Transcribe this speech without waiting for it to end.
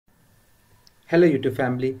Hello YouTube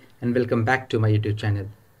family and welcome back to my YouTube channel.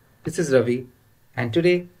 This is Ravi and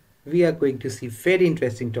today we are going to see very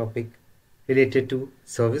interesting topic related to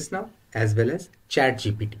Servicenow as well as Chat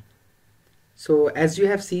GPT. So as you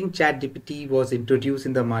have seen, Chat GPT was introduced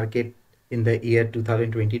in the market in the year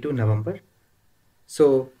 2022 November.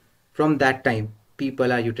 So from that time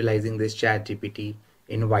people are utilizing this Chat GPT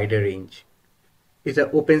in wider range. It's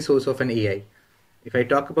an open source of an AI. If I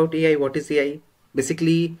talk about AI, what is AI?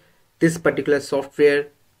 Basically, this particular software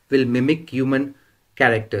will mimic human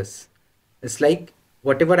characters. It's like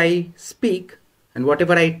whatever I speak and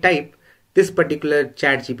whatever I type, this particular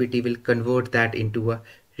Chat GPT will convert that into a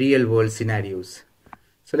real world scenarios.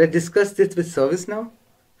 So let's discuss this with ServiceNow,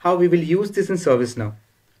 how we will use this in ServiceNow.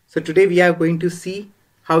 So today we are going to see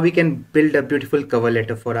how we can build a beautiful cover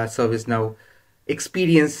letter for our ServiceNow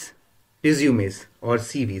experience resumes or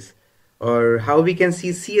CVs, or how we can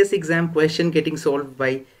see CS exam question getting solved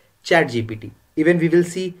by ChatGPT. Even we will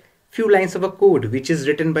see few lines of a code which is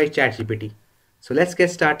written by ChatGPT. So let's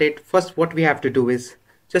get started. First, what we have to do is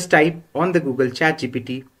just type on the Google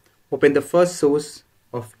ChatGPT, open the first source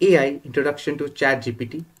of AI introduction to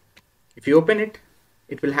ChatGPT. If you open it,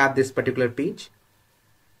 it will have this particular page.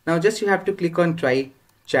 Now just you have to click on try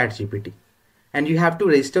ChatGPT and you have to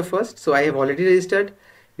register first. So I have already registered.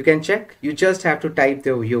 You can check. You just have to type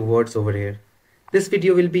your words over here. This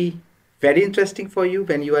video will be very interesting for you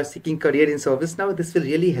when you are seeking career in ServiceNow. This will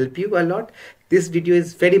really help you a lot. This video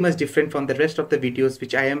is very much different from the rest of the videos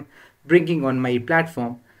which I am bringing on my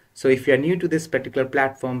platform. So if you are new to this particular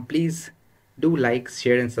platform, please do like,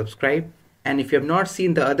 share and subscribe. And if you have not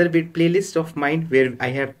seen the other playlist of mine where I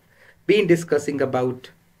have been discussing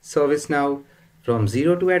about ServiceNow from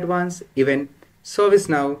zero to advanced, even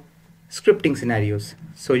ServiceNow scripting scenarios,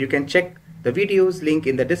 so you can check the videos link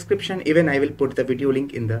in the description. Even I will put the video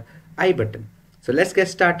link in the I button. So let's get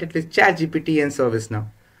started with ChatGPT and ServiceNow.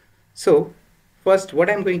 So first what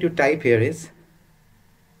I'm going to type here is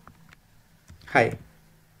hi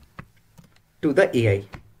to the AI.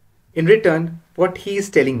 In return, what he is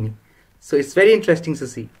telling me. So it's very interesting to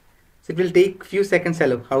see. So it will take few seconds.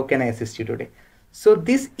 Hello, how can I assist you today? So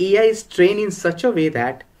this AI is trained in such a way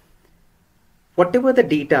that whatever the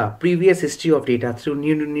data, previous history of data through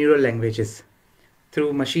neural languages,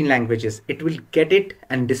 through machine languages, it will get it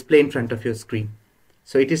and display in front of your screen.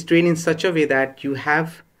 So it is trained in such a way that you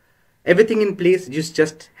have everything in place. You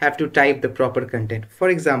just have to type the proper content. For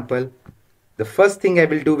example, the first thing I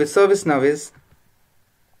will do with ServiceNow is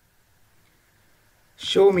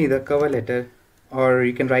show me the cover letter, or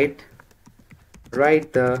you can write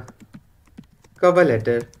the cover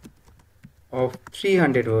letter of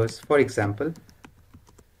 300 words, for example,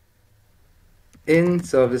 in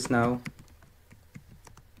ServiceNow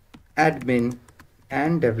admin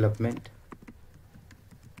and development.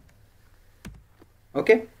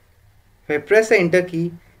 Okay, if I press the enter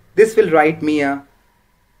key, this will write me a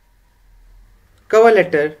cover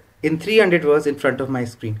letter in 300 words in front of my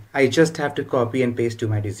screen. I just have to copy and paste to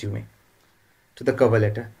my resume, to the cover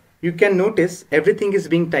letter. You can notice everything is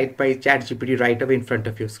being typed by ChatGPT right away in front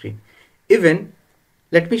of your screen. Even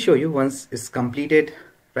let me show you once it's completed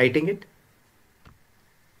writing it.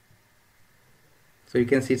 So you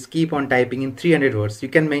can see it's keep on typing in 300 words. You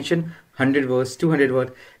can mention 100 words, 200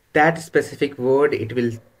 words. That specific word it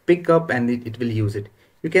will pick up and it will use it.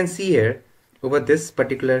 You can see here over this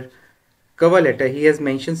particular cover letter, he has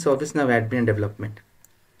mentioned ServiceNow admin and development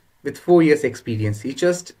with 4 years experience. He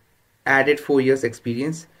just added 4 years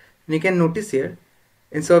experience. And you can notice here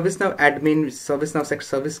in ServiceNow admin, ServiceNow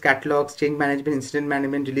service catalogs, change management, incident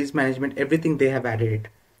management, release management, everything they have added it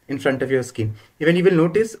in front of your screen. Even you will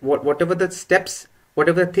notice whatever the steps,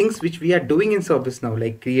 whatever the things which we are doing in ServiceNow,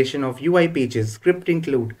 like creation of UI pages, script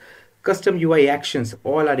include, custom UI actions,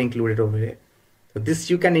 all are included over here. So this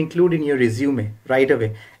you can include in your resume right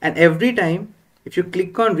away. And every time if you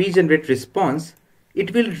click on regenerate response,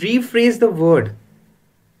 it will rephrase the word.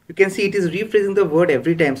 You can see it is rephrasing the word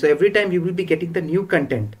every time. So every time you will be getting the new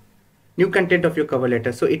content of your cover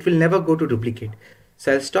letter. So it will never go to duplicate.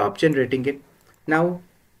 So I'll stop generating it. Now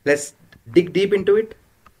let's dig deep into it.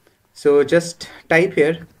 So just type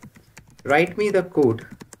here, write me the code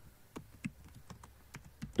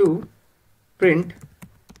to print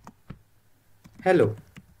hello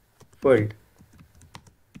world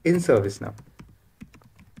in ServiceNow.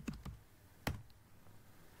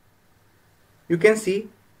 You can see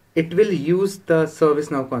it will use the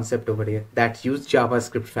ServiceNow concept over here that use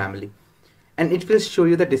JavaScript family, and it will show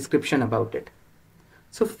you the description about it.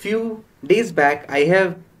 So few days back I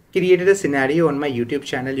have created a scenario on my YouTube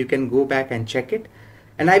channel. You can go back and check it.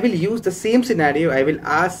 And I will use the same scenario. I will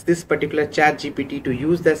ask this particular Chat GPT to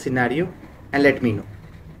use that scenario and let me know.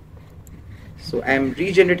 So I am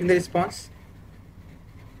regenerating the response.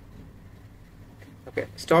 Okay,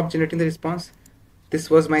 stop generating the response. This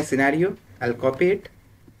was my scenario. I'll copy it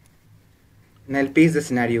and I'll paste the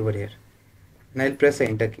scenario over here and I'll press the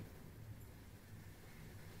enter key.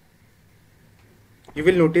 You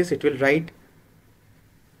will notice it will write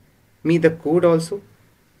me the code also.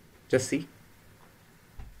 Just see.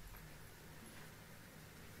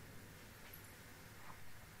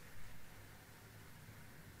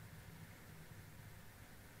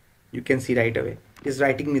 You can see right away. It is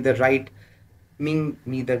writing me the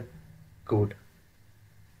code.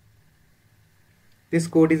 This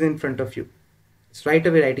code is in front of you. It's right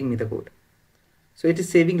away writing me the code. So it is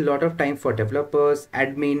saving a lot of time for developers,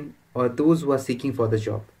 admin, or those who are seeking for the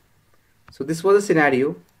job. So this was a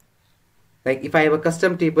scenario. Like if I have a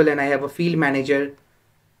custom table and I have a field manager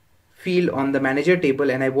field on the manager table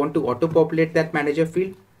and I want to auto populate that manager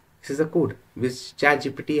field, this is a code which Chat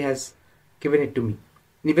GPT has given it to me.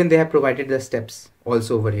 Even they have provided the steps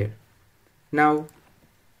also over here. Now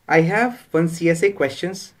I have one CSA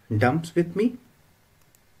questions dumps with me.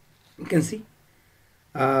 You can see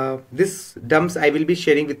this dumps I will be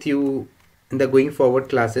sharing with you in the going forward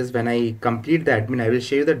classes. When I complete the admin, I will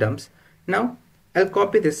share you the dumps. Now I'll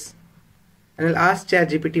copy this and I'll ask Chat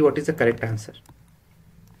GPT what is the correct answer.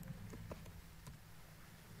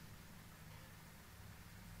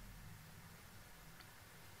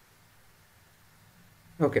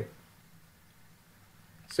 Okay,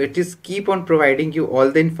 so it is keep on providing you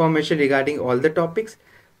all the information regarding all the topics,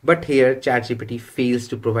 but here ChatGPT fails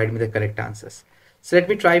to provide me the correct answers. So let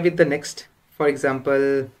me try with the next. For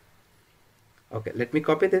example, okay, let me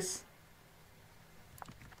copy this.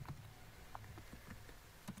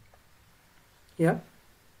 Yeah.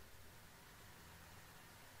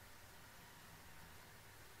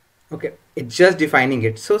 Okay, it's just defining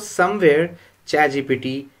it. So somewhere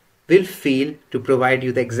ChatGPT will fail to provide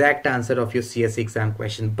you the exact answer of your CSA exam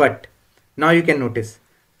question. But now you can notice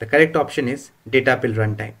the correct option is data pill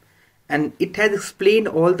runtime. And it has explained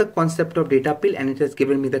all the concept of data pill and it has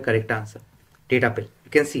given me the correct answer. Data pill.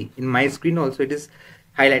 You can see in my screen also it is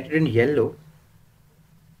highlighted in yellow.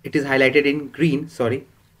 It is highlighted in green, sorry.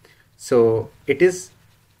 So it is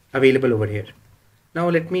available over here. Now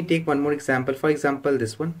let me take one more example. For example,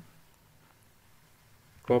 this one.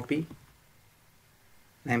 Copy.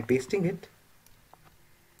 I'm pasting it.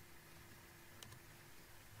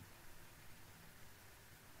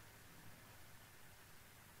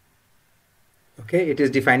 Okay, it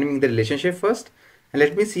is defining the relationship first, and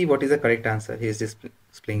let me see what is the correct answer. He is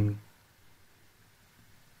displaying me.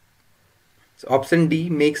 So option D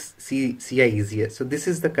makes CI easier. So this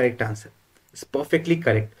is the correct answer. It's perfectly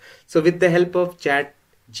correct. So with the help of Chat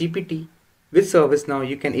GPT with ServiceNow,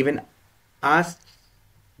 you can even ask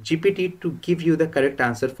GPT to give you the correct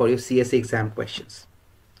answer for your CSA exam questions.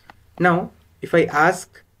 Now, if I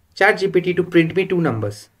ask Chat GPT to print me two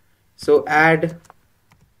numbers, so add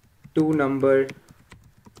two number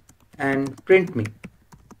and print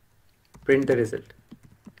the result.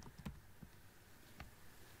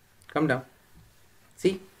 Come down.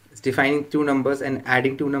 See, it's defining two numbers and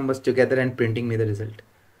adding two numbers together and printing me the result.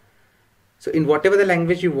 So in whatever the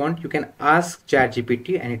language you want, you can ask Chat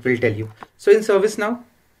GPT and it will tell you. So in ServiceNow,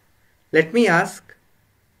 let me ask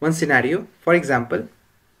one scenario. For example,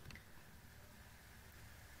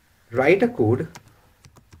 write a code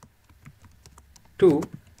to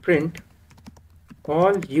print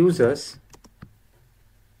all users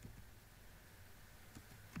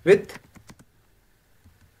with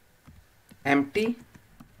empty,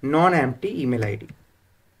 non-empty email ID.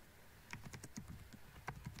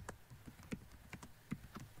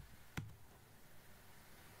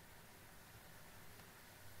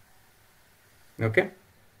 Okay.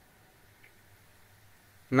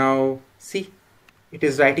 Now see, it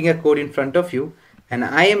is writing a code in front of you and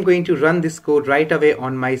I am going to run this code right away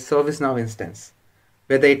on my ServiceNow instance.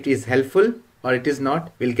 Whether it is helpful or it is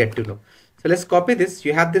not, we'll get to know. So let's copy this.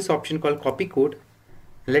 You have this option called copy code.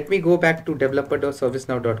 Let me go back to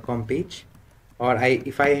developer.servicenow.com page, or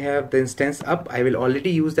if I have the instance up, I will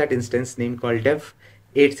already use that instance name called dev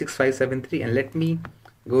 86573, and let me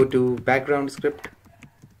go to background script.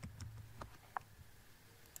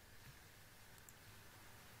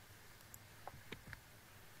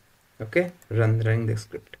 Okay, running the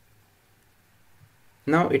script.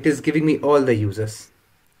 Now it is giving me all the users.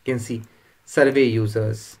 You can see survey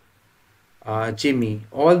users, Jimmy,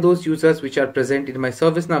 all those users which are present in my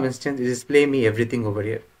ServiceNow instance is display me everything over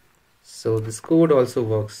here. So this code also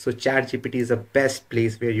works. So ChatGPT is the best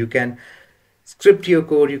place where you can script your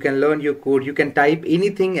code, you can learn your code, you can type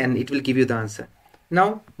anything and it will give you the answer.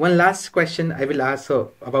 Now, one last question I will ask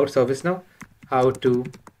about ServiceNow: how to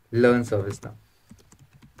learn ServiceNow.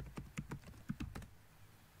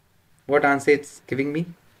 What answer it's giving me?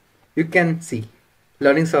 You can see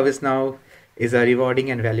learning ServiceNow is a rewarding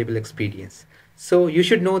and valuable experience. So you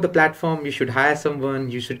should know the platform, you should hire someone,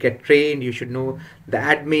 you should get trained, you should know the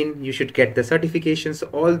admin, you should get the certifications.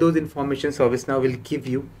 All those information ServiceNow will give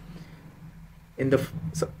you in the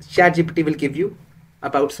Chat GPT will give you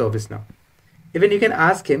about ServiceNow. Even you can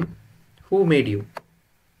ask him who made you.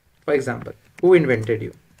 For example, who invented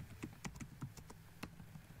you?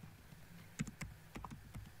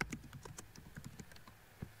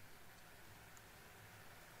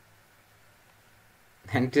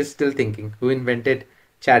 And it is still thinking who invented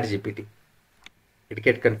Chat GPT. It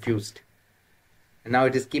get confused. And now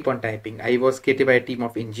it is keep on typing. I was created by a team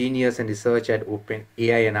of engineers and research at Open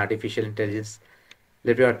AI and Artificial Intelligence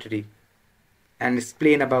Laboratory, and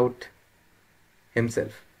explain about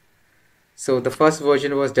himself. So the first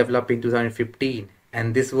version was developed in 2015,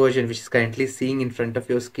 and this version, which is currently seeing in front of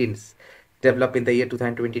your screens, developed in the year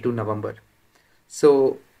 2022 November.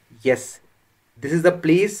 So yes, this is the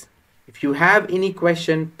place. If you have any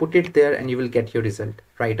question, put it there and you will get your result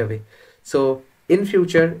right away. So in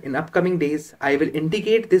future, in upcoming days, I will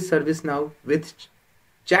integrate this service now with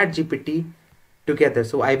Chat GPT together.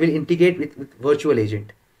 So I will integrate with virtual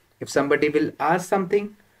agent. If somebody will ask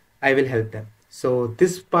something, I will help them. So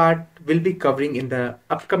this part will be covering in the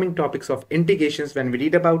upcoming topics of integrations when we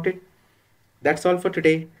read about it. That's all for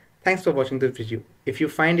today. Thanks for watching this video. If you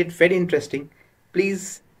find it very interesting,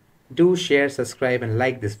 please do share, subscribe and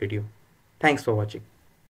like this video. Thanks for watching.